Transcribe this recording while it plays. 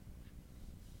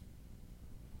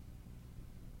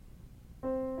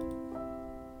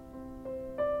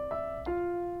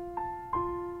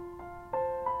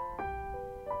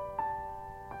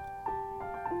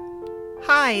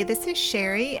Hi, this is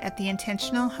Sherry at the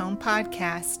Intentional Home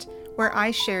Podcast, where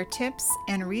I share tips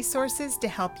and resources to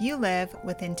help you live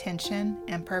with intention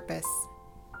and purpose.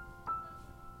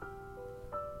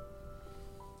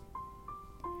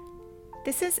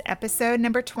 This is episode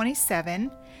number 27,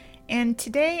 and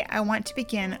today I want to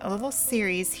begin a little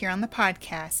series here on the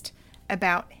podcast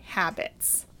about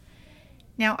habits.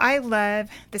 Now, I love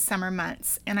the summer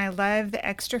months, and I love the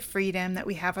extra freedom that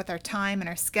we have with our time and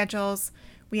our schedules.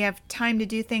 We have time to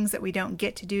do things that we don't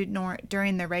get to do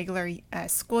during the regular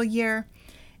school year.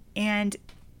 And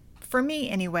for me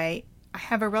anyway, I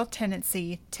have a real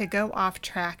tendency to go off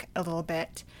track a little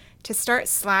bit, to start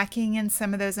slacking in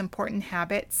some of those important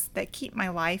habits that keep my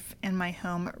life and my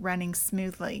home running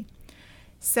smoothly.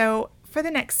 So for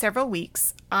the next several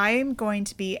weeks, I'm going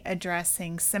to be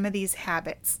addressing some of these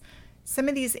habits, some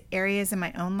of these areas in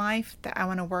my own life that I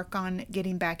want to work on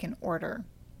getting back in order.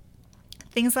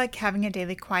 Things like having a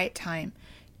daily quiet time,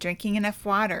 drinking enough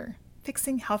water,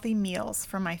 fixing healthy meals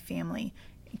for my family,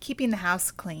 and keeping the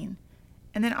house clean,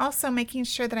 and then also making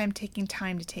sure that I'm taking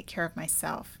time to take care of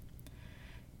myself.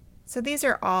 So these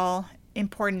are all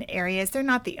important areas. They're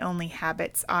not the only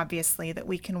habits, obviously, that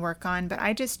we can work on, but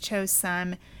I just chose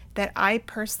some that I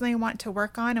personally want to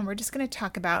work on, and we're just going to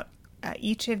talk about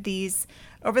each of these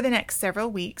over the next several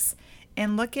weeks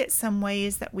and look at some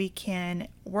ways that we can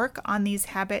work on these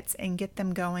habits and get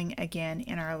them going again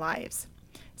in our lives.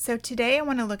 So today I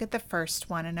want to look at the first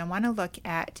one, and I want to look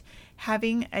at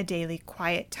having a daily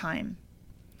quiet time.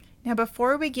 Now,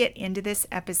 before we get into this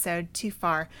episode too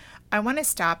far, I want to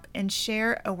stop and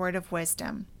share a word of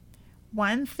wisdom.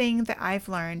 One thing that I've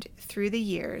learned through the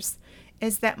years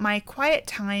is that my quiet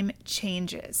time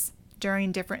changes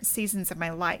during different seasons of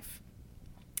my life.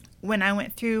 When I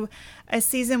went through a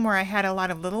season where I had a lot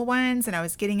of little ones and I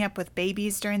was getting up with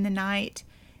babies during the night,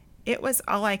 it was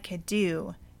all I could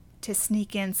do to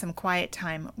sneak in some quiet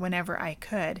time whenever I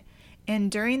could.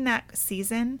 And during that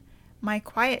season, my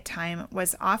quiet time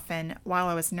was often while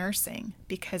I was nursing,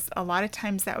 because a lot of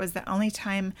times that was the only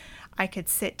time I could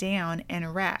sit down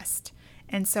and rest.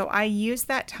 And so I used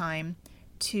that time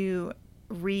to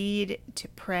read, to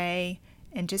pray,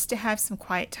 and just to have some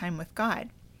quiet time with God.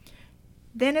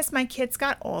 Then as my kids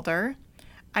got older,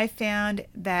 I found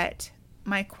that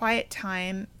my quiet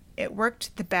time, it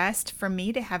worked the best for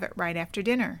me to have it right after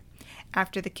dinner.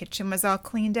 After the kitchen was all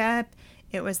cleaned up,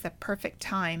 it was the perfect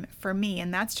time for me,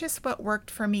 and that's just what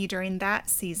worked for me during that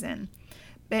season.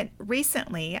 But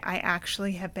recently, I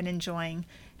actually have been enjoying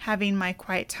having my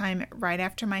quiet time right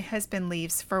after my husband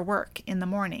leaves for work in the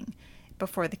morning,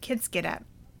 before the kids get up.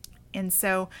 And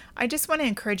so I just want to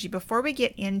encourage you, before we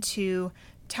get into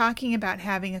talking about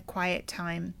having a quiet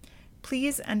time,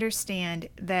 please understand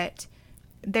that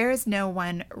there is no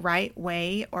one right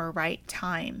way or right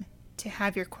time to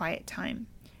have your quiet time.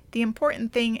 The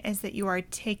important thing is that you are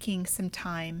taking some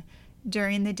time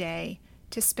during the day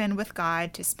to spend with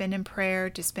God, to spend in prayer,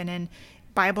 to spend in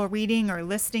Bible reading or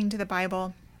listening to the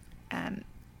Bible.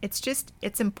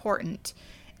 It's important.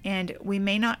 And we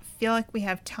may not feel like we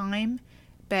have time,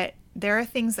 but there are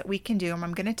things that we can do, and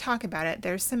I'm going to talk about it.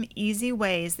 There's some easy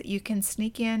ways that you can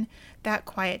sneak in that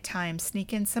quiet time,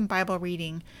 sneak in some Bible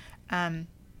reading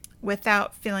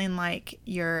without feeling like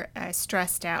you're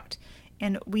stressed out.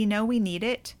 And we know we need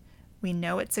it. We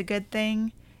know it's a good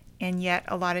thing, and yet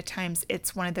a lot of times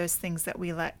it's one of those things that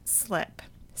we let slip.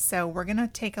 So we're going to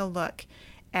take a look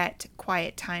at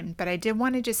quiet time. But I did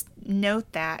want to just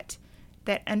note that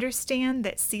understand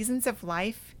that seasons of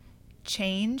life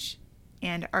change,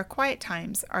 and our quiet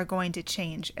times are going to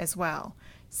change as well.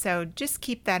 So just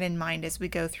keep that in mind as we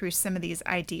go through some of these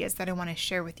ideas that I want to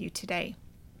share with you today.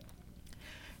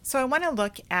 So I want to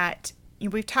look at,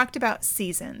 we've talked about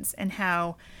seasons and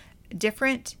how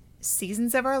different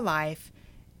seasons of our life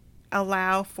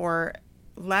allow for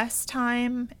less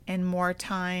time and more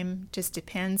time, just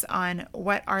depends on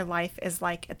what our life is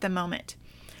like at the moment.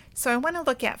 So I want to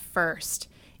look at first,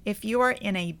 if you are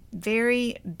in a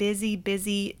very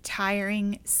busy,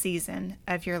 tiring season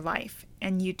of your life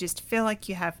and you just feel like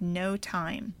you have no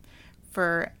time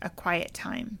for a quiet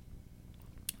time,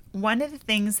 one of the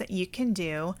things that you can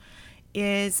do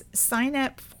is sign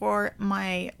up for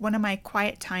one of my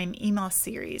quiet time email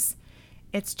series.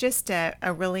 It's just a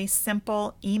really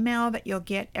simple email that you'll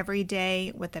get every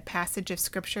day with a passage of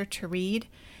scripture to read.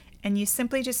 And you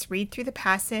simply just read through the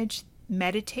passage,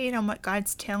 meditate on what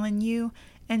God's telling you,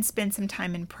 and spend some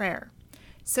time in prayer.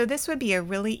 So this would be a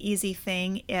really easy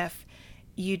thing if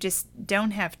you just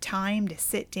don't have time to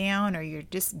sit down or you're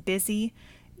just busy.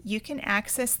 You can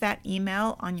access that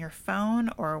email on your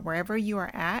phone or wherever you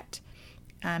are at.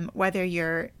 Whether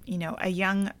you're, a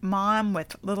young mom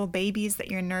with little babies that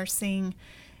you're nursing,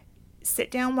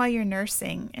 sit down while you're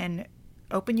nursing and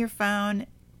open your phone,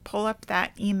 pull up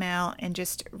that email and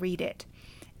just read it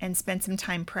and spend some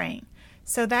time praying.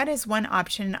 So that is one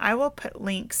option. I will put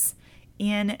links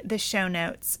in the show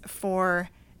notes for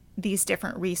these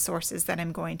different resources that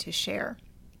I'm going to share.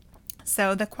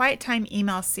 So the Quiet Time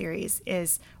email series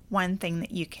is one thing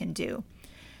that you can do.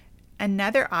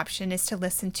 Another option is to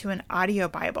listen to an audio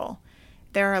Bible.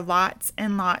 There are lots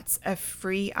and lots of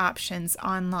free options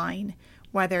online,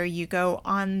 whether you go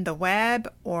on the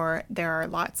web or there are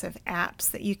lots of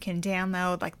apps that you can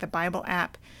download, like the Bible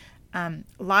app,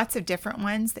 lots of different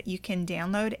ones that you can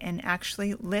download and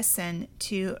actually listen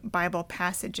to Bible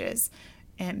passages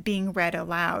and being read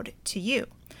aloud to you.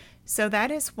 So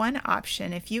that is one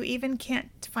option. If you even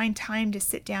can't find time to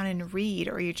sit down and read,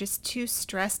 or you're just too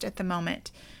stressed at the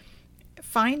moment,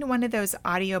 find one of those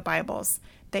audio Bibles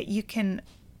that you can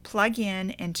plug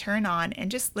in and turn on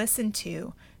and just listen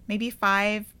to, maybe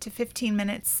 5 to 15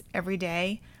 minutes every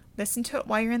day. Listen to it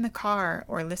while you're in the car,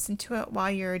 or listen to it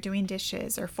while you're doing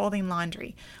dishes or folding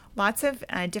laundry. Lots of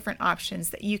different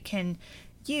options that you can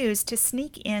use to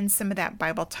sneak in some of that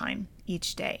Bible time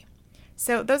each day.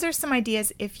 So those are some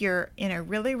ideas if you're in a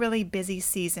really, really busy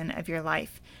season of your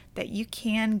life, that you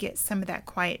can get some of that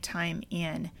quiet time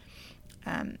in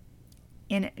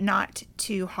not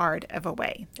too hard of a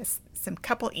way. There's some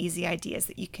couple easy ideas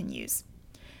that you can use.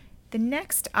 The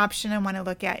next option I want to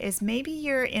look at is maybe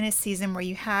you're in a season where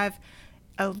you have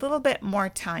a little bit more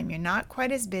time. You're not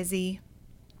quite as busy.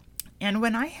 And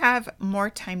when I have more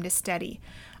time to study,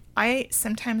 I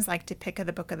sometimes like to pick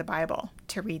the book of the Bible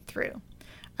to read through.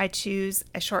 I choose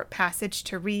a short passage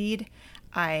to read.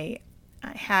 I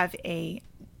have a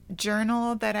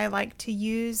journal that I like to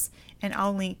use, and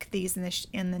I'll link these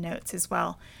in the notes as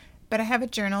well. But I have a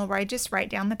journal where I just write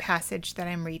down the passage that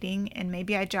I'm reading, and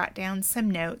maybe I jot down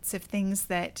some notes of things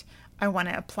that I want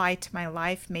to apply to my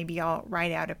life. Maybe I'll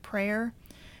write out a prayer.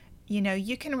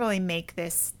 You can really make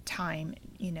this time,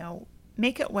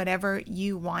 make it whatever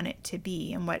you want it to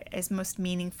be and what is most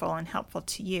meaningful and helpful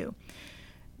to you.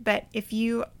 But if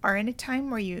you are in a time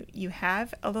where you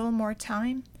have a little more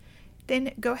time,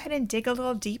 then go ahead and dig a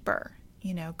little deeper.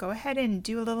 Go ahead and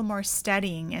do a little more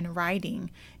studying and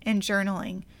writing and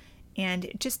journaling,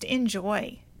 and just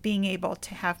enjoy being able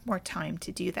to have more time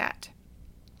to do that.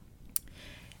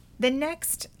 The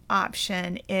next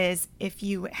option is if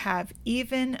you have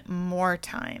even more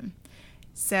time.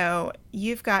 So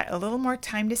you've got a little more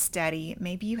time to study.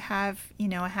 Maybe you have,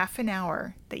 a half an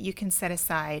hour that you can set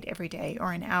aside every day,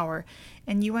 or an hour,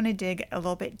 and you want to dig a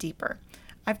little bit deeper.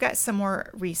 I've got some more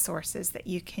resources that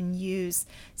you can use,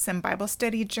 some Bible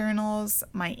study journals,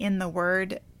 my In the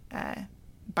Word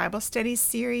Bible study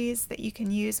series that you can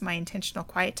use, my intentional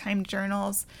quiet time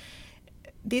journals.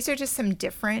 These are just some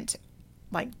different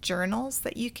journals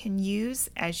that you can use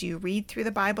as you read through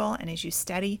the Bible and as you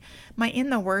study. My In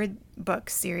the Word book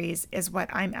series is what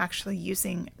I'm actually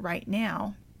using right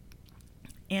now.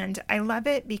 And I love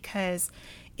it because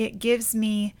it gives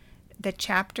me the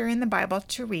chapter in the Bible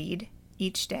to read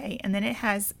each day, and then it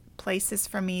has places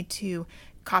for me to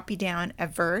copy down a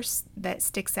verse that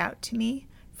sticks out to me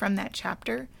from that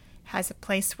chapter, has a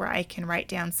place where I can write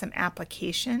down some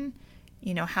application,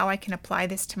 how I can apply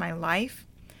this to my life,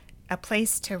 a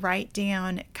place to write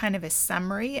down kind of a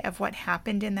summary of what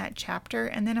happened in that chapter,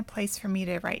 and then a place for me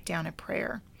to write down a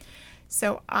prayer.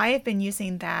 So I have been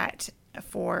using that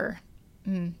for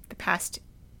the past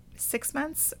 6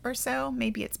 months or so,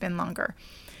 maybe it's been longer,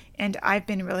 and I've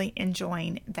been really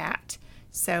enjoying that.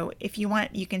 So if you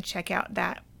want, you can check out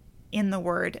that In the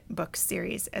Word book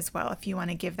series as well if you want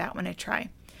to give that one a try.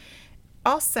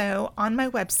 Also, on my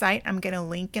website, I'm going to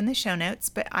link in the show notes,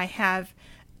 but I have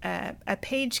a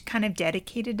page kind of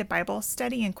dedicated to Bible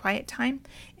study and quiet time.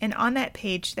 And on that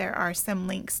page, there are some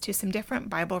links to some different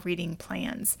Bible reading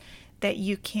plans that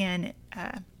you can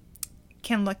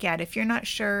look at. If you're not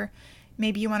sure,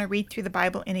 maybe you want to read through the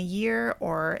Bible in a year,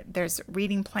 or there's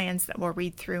reading plans that we'll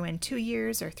read through in 2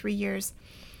 years or 3 years.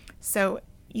 So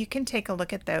you can take a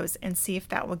look at those and see if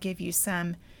that will give you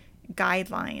some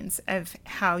guidelines of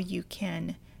how you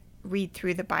can read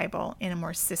through the Bible in a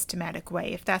more systematic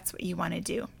way, if that's what you want to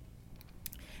do.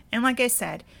 And like I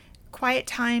said, quiet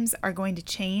times are going to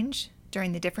change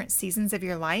during the different seasons of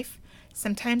your life.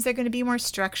 Sometimes they're going to be more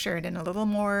structured and a little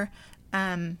more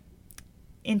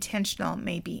intentional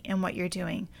maybe in what you're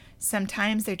doing.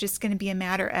 Sometimes they're just going to be a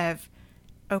matter of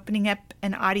opening up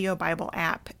an audio Bible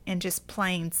app and just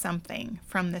playing something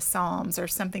from the Psalms or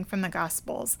something from the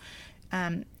Gospels.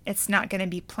 It's not going to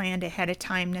be planned ahead of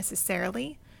time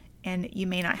necessarily. and you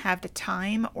may not have the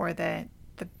time or the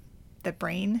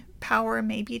brain power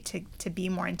maybe to be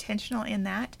more intentional in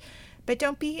that. But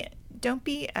don't feel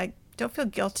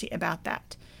guilty about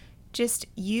that. Just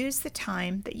use the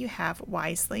time that you have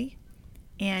wisely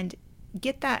and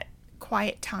get that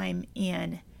quiet time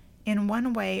in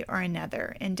one way or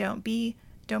another. And don't be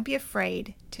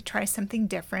afraid to try something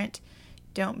different.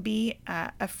 Don't be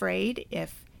afraid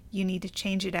if you need to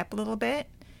change it up a little bit.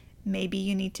 Maybe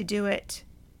you need to do it,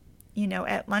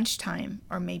 at lunchtime,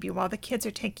 or maybe while the kids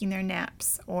are taking their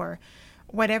naps, or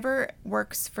whatever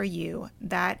works for you.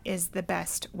 That is the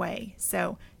best way.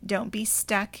 So don't be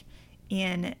stuck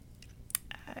in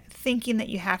thinking that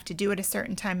you have to do it a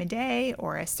certain time of day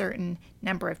or a certain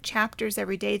number of chapters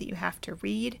every day that you have to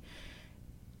read.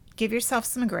 Give yourself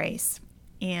some grace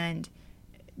and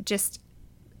just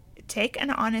take an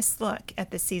honest look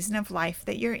at the season of life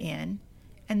that you're in,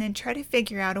 and then try to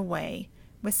figure out a way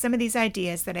with some of these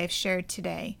ideas that I've shared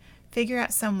today. Figure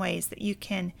out some ways that you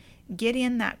can get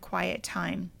in that quiet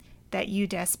time that you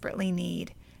desperately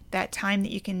need. That time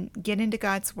that you can get into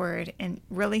God's Word and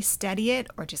really study it,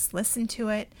 or just listen to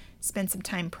it, spend some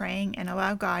time praying, and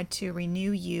allow God to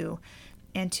renew you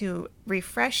and to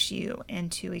refresh you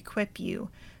and to equip you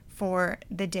for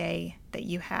the day that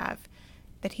you have,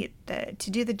 to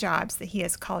do the jobs that He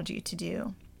has called you to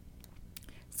do.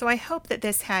 So I hope that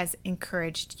this has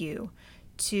encouraged you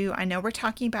I know we're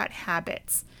talking about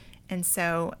habits, and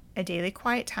so a daily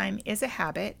quiet time is a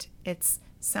habit. It's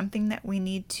something that we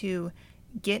need to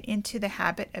get into the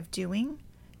habit of doing,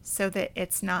 so that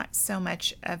it's not so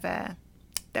much of that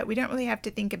we don't really have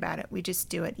to think about it. We just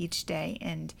do it each day.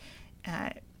 And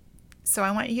so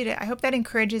I hope that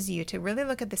encourages you to really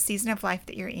look at the season of life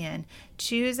that you're in,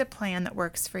 choose a plan that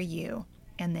works for you,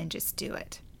 and then just do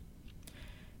it.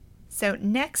 So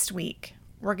next week,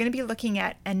 we're going to be looking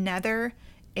at another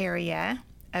area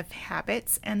of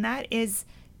habits, and that is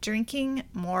drinking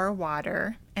more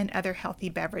water and other healthy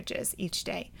beverages each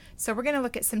day. So we're going to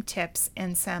look at some tips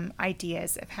and some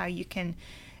ideas of how you can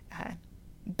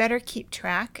better keep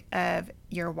track of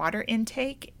your water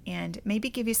intake, and maybe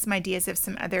give you some ideas of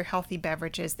some other healthy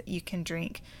beverages that you can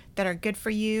drink that are good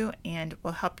for you and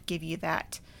will help give you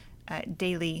that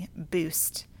daily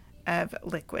boost of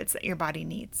liquids that your body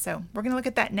needs. So we're going to look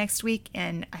at that next week,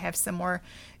 and I have some more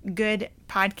good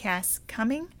podcasts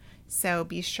coming. So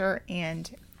be sure and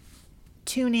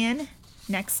tune in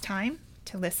next time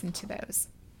to listen to those.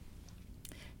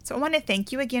 So I want to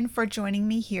thank you again for joining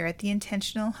me here at the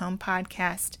Intentional Home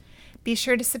Podcast. Be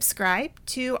sure to subscribe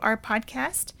to our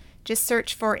podcast. Just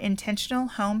search for Intentional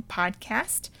Home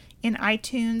Podcast in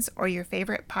iTunes or your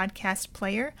favorite podcast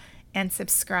player and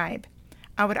subscribe.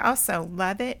 I would also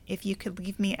love it if you could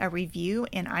leave me a review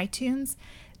in iTunes.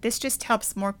 This just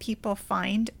helps more people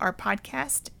find our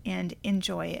podcast and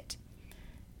enjoy it.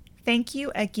 Thank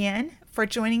you again for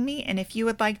joining me, and if you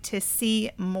would like to see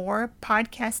more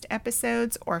podcast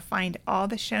episodes or find all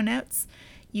the show notes,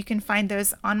 you can find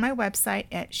those on my website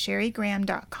at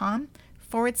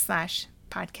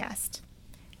sherrygraham.com/podcast.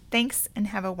 Thanks, and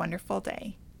have a wonderful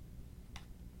day.